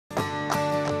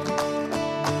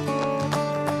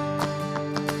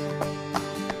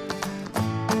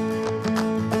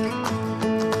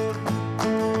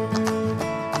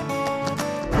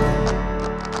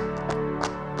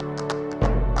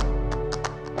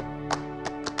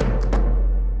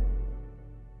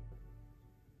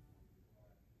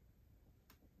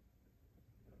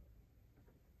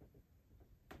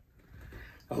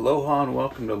Aloha and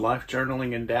welcome to Life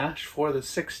Journaling in Dash for the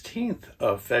 16th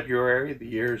of February, the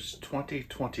year's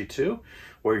 2022.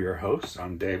 We're your hosts.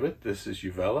 I'm David. This is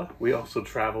Uvella. We also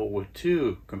travel with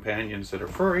two companions that are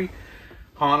furry.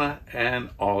 Hannah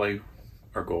and Ollie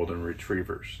are golden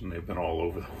retrievers, and they've been all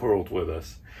over the world with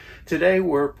us. Today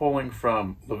we're pulling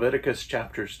from Leviticus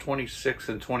chapters 26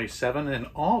 and 27, and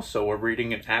also we're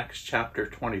reading in Acts chapter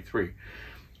 23.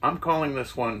 I'm calling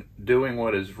this one Doing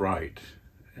What Is Right.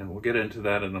 And we'll get into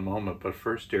that in a moment. But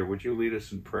first, dear, would you lead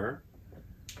us in prayer?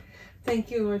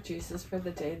 Thank you, Lord Jesus, for the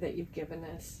day that you've given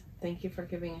us. Thank you for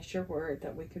giving us your word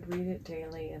that we could read it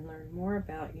daily and learn more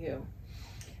about you.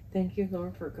 Thank you,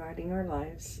 Lord, for guiding our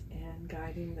lives and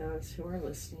guiding those who are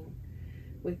listening.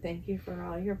 We thank you for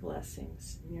all your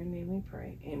blessings. In your name we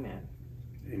pray. Amen.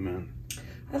 Amen.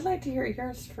 I'd like to hear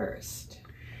yours first.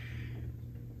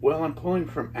 Well, I'm pulling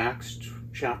from Acts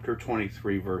chapter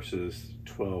 23, verses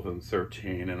 12 and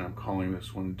 13, and I'm calling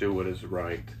this one Do What Is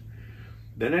Right.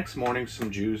 The next morning,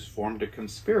 some Jews formed a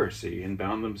conspiracy and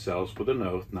bound themselves with an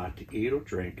oath not to eat or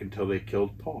drink until they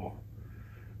killed Paul.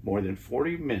 More than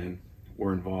 40 men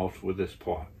were involved with this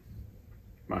plot.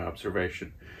 My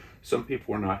observation. Some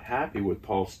people were not happy with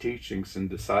Paul's teachings and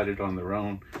decided on their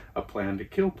own a plan to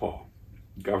kill Paul.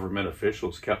 Government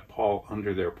officials kept Paul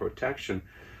under their protection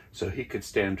so he could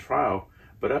stand trial,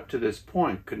 but up to this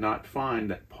point could not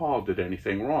find that Paul did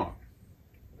anything wrong.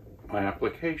 My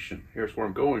application. Here's where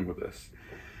I'm going with this.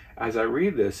 As I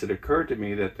read this, it occurred to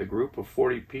me that the group of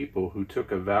 40 people who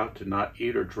took a vow to not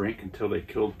eat or drink until they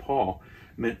killed Paul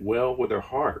meant well with their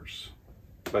hearts,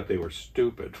 but they were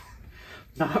stupid,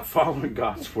 not following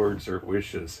God's words or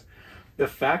wishes. The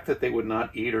fact that they would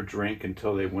not eat or drink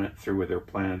until they went through with their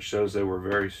plan shows they were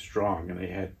very strong and they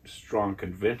had strong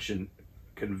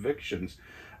convictions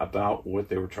about what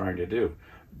they were trying to do,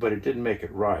 but it didn't make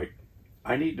it right.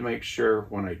 I need to make sure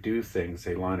when I do things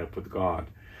they line up with God.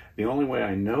 The only way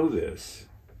I know this,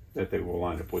 that they will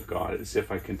line up with God, is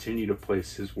if I continue to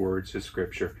place His words, His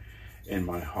scripture in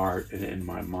my heart and in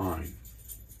my mind.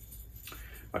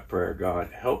 My prayer, God,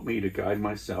 help me to guide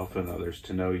myself and others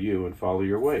to know you and follow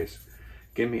your ways.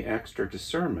 Give me extra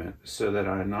discernment so that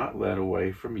I am not led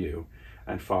away from you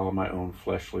and follow my own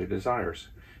fleshly desires.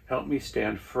 Help me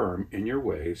stand firm in your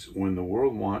ways when the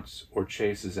world wants or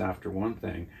chases after one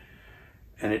thing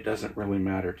and it doesn't really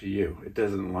matter to you. It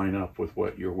doesn't line up with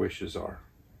what your wishes are.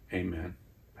 Amen.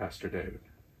 Pastor David.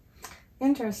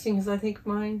 Interesting, because I think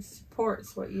mine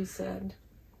supports what you said.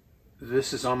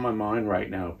 This is on my mind right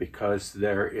now because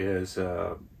there is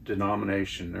a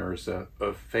denomination, there's a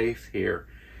faith here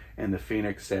in the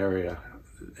Phoenix area,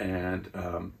 and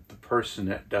the person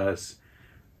that does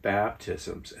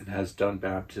baptisms and has done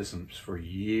baptisms for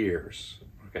years.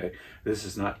 Okay, this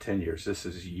is not 10 years, this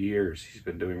is years he's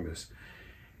been doing this.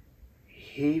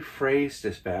 He phrased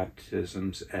his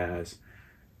baptisms as,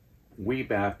 we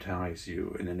baptize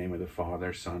you in the name of the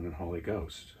Father, Son, and Holy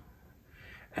Ghost.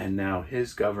 And now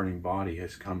his governing body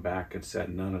has come back and said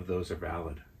none of those are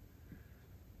valid.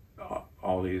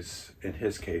 All these, in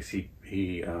his case,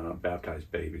 he baptized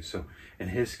babies. So in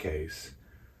his case,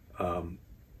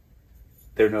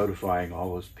 they're notifying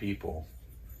all those people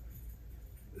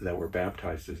that were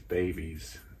baptized as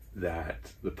babies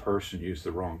that the person used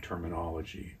the wrong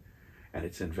terminology and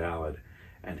it's invalid.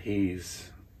 And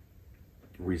he's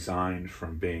resigned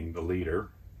from being the leader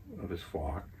of his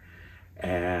flock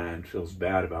and feels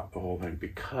bad about the whole thing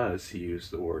because he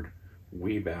used the word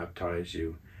we baptize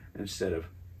you instead of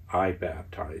I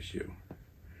baptize you.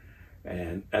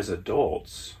 And as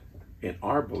adults, in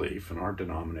our belief, in our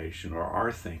denomination, or our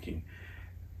thinking,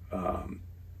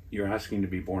 you're asking to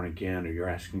be born again, or you're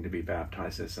asking to be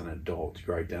baptized as an adult.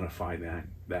 You're identifying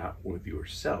that with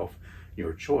yourself,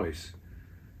 your choice.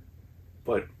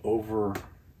 But over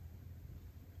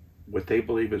what they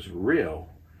believe is real,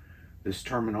 this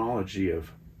terminology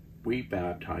of we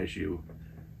baptize you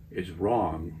is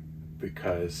wrong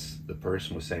because the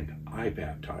person was saying, I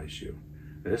baptize you.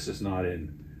 This is not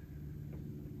in,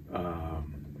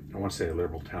 I want to say a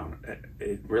liberal town.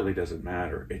 It really doesn't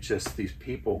matter. It's just these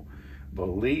people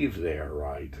believe they are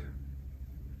right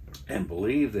and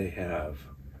believe they have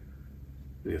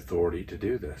the authority to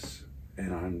do this.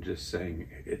 And I'm just saying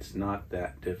it's not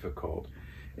that difficult.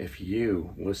 If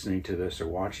you, listening to this or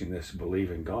watching this,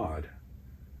 believe in God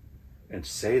and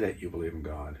say that you believe in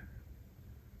God,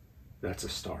 that's a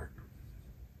start.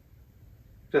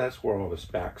 So that's where all this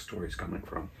backstory is coming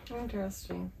from.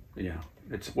 Interesting. Yeah,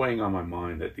 it's weighing on my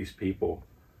mind that these people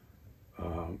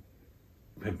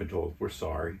have been told, we're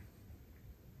sorry,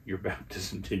 your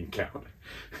baptism didn't count.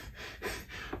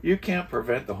 You can't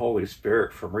prevent the Holy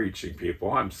Spirit from reaching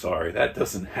people. I'm sorry, that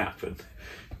doesn't happen.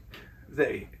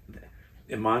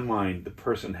 in my mind, the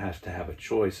person has to have a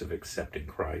choice of accepting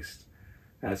Christ.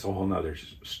 That's a whole nother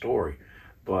story.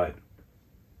 But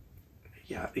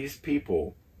yeah, these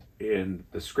people in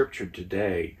the scripture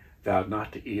today vowed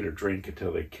not to eat or drink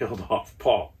until they killed off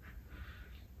Paul.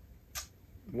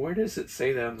 Where does it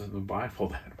say that in the Bible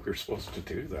that we're supposed to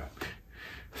do that?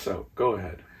 So go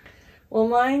ahead. Well,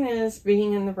 mine is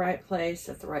being in the right place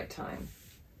at the right time.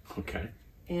 Okay.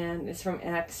 And it's from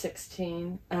Acts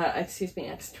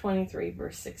 23,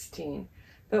 verse 16.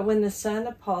 But when the son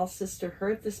of Paul's sister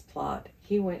heard this plot,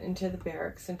 he went into the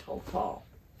barracks and told Paul.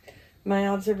 My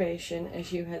observation,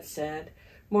 as you had said,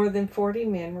 more than 40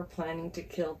 men were planning to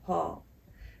kill Paul.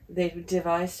 They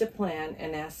devised a plan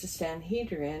and asked the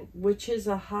Sanhedrin, which is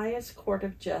the highest court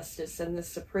of justice and the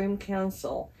supreme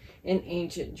council in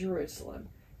ancient Jerusalem,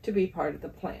 to be part of the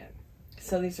plan.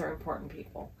 So these are important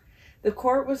people. The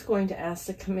court was going to ask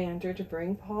the commander to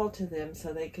bring Paul to them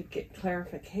so they could get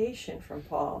clarification from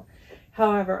Paul.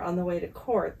 However, on the way to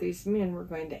court, these men were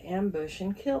going to ambush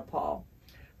and kill Paul.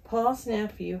 Paul's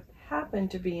nephew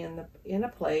happened to be in a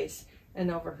place and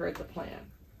overheard the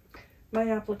plan. My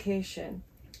application.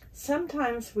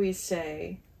 Sometimes we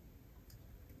say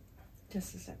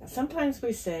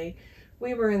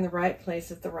we were in the right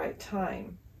place at the right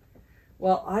time.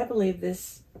 Well, I believe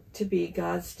this to be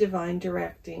God's divine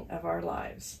directing of our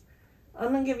lives.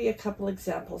 I'm going to give you a couple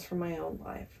examples from my own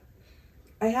life.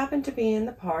 I happened to be in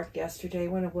the park yesterday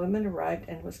when a woman arrived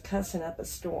and was cussing up a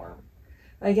storm.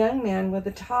 A young man with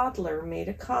a toddler made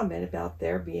a comment about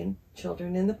there being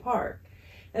children in the park,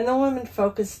 and the woman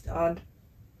focused on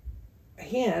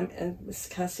him and was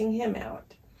cussing him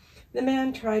out. The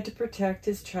man tried to protect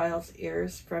his child's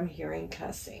ears from hearing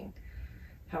cussing.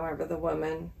 However, the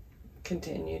woman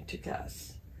continued to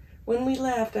cuss. When we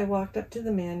left, I walked up to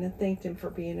the man and thanked him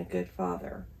for being a good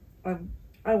father.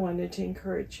 I wanted to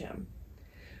encourage him.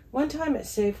 One time at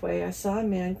Safeway, I saw a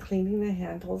man cleaning the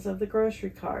handles of the grocery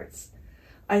carts.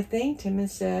 I thanked him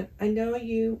and said, I know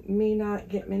you may not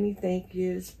get many thank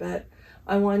yous, but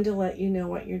I wanted to let you know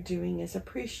what you're doing is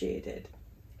appreciated.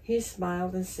 He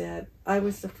smiled and said, I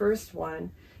was the first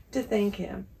one to thank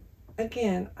him.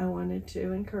 Again, I wanted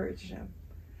to encourage him.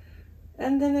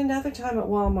 And then another time at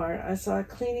Walmart, I saw a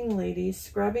cleaning lady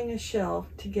scrubbing a shelf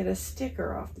to get a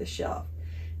sticker off the shelf.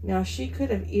 Now, she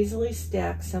could have easily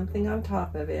stacked something on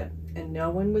top of it, and no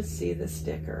one would see the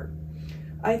sticker.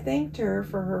 I thanked her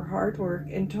for her hard work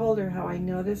and told her how I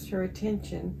noticed her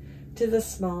attention to the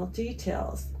small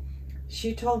details.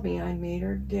 She told me I made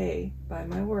her day by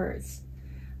my words.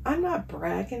 I'm not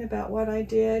bragging about what I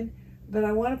did, but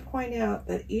I want to point out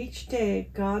that each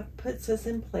day God puts us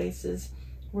in places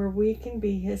where we can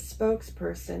be His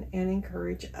spokesperson and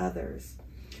encourage others.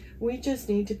 We just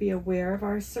need to be aware of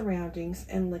our surroundings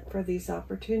and look for these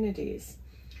opportunities.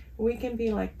 We can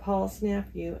be like Paul's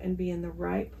nephew and be in the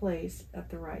right place at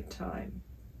the right time.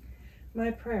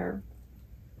 My prayer.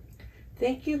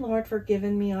 Thank you, Lord, for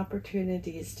giving me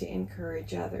opportunities to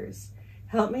encourage others.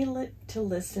 Help me to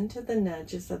listen to the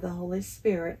nudges of the Holy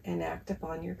Spirit and act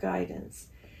upon your guidance.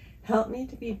 Help me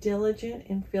to be diligent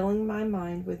in filling my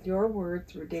mind with your word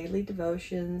through daily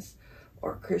devotions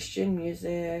or Christian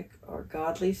music or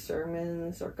godly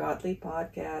sermons or godly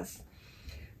podcasts.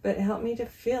 But help me to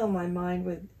fill my mind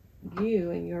with you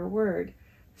and your word,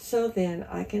 so then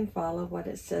I can follow what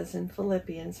it says in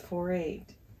Philippians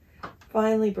 4:8.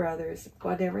 Finally, brothers,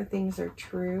 whatever things are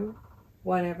true,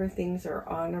 whatever things are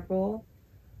honorable,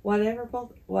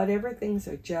 whatever things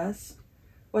are just,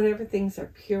 whatever things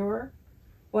are pure,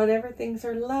 whatever things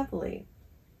are lovely,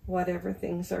 whatever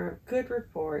things are of good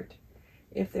report,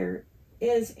 if there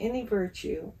is any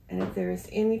virtue and if there is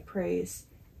any praise,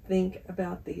 think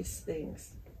about these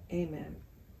things. Amen.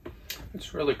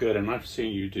 It's really good, and I've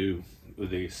seen you do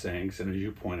these things, and as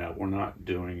you point out, we're not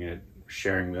doing it,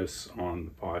 sharing this on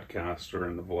the podcast or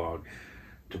in the vlog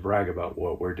to brag about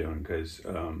what we're doing, because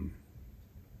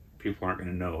people aren't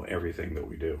going to know everything that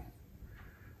we do.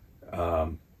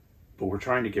 But we're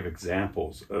trying to give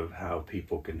examples of how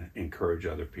people can encourage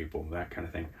other people, that kind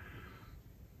of thing.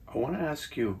 I want to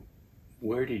ask you,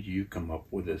 where did you come up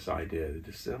with this idea?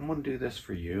 Did someone do this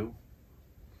for you?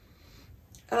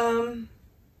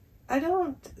 I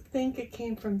don't think it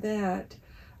came from that.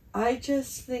 I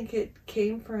just think it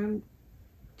came from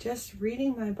just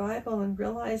reading my Bible and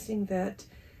realizing that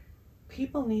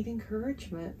people need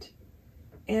encouragement.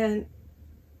 And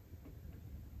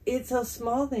it's those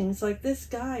small things, like this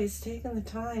guy is taking the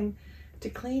time to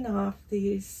clean off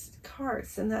these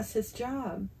carts, and that's his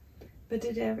job. But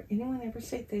did anyone ever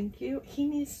say thank you? He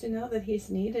needs to know that he's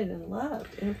needed and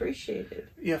loved and appreciated.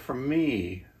 Yeah, for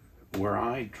me, where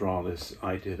I draw this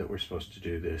idea that we're supposed to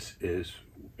do this is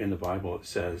in the Bible. It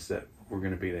says that we're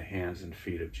going to be the hands and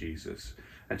feet of Jesus.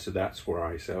 And so that's where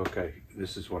I say, okay,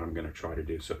 this is what I'm going to try to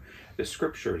do. So the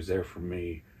scripture is there for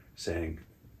me saying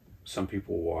some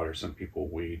people water, some people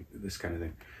weed, this kind of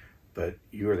thing. But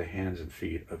you are the hands and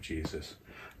feet of Jesus.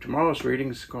 Tomorrow's reading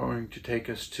is going to take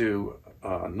us to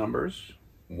Numbers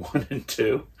 1 and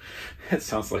 2. It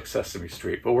sounds like Sesame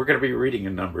Street, but we're going to be reading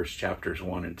in Numbers chapters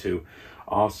 1 and 2.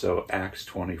 Also Acts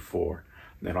 24.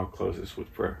 And then I'll close this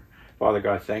with prayer. Father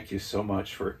God, thank you so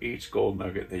much for each gold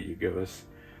nugget that you give us.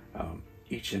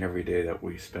 Each and every day that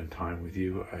we spend time with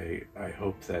you, I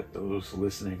hope that those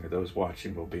listening or those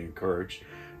watching will be encouraged,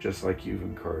 just like you've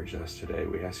encouraged us today.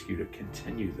 We ask you to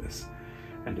continue this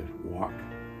and to walk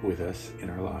with us in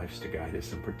our lives, to guide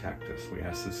us and protect us. We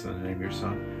ask this in the name of your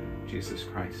Son, Jesus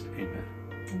Christ. Amen.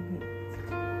 Amen.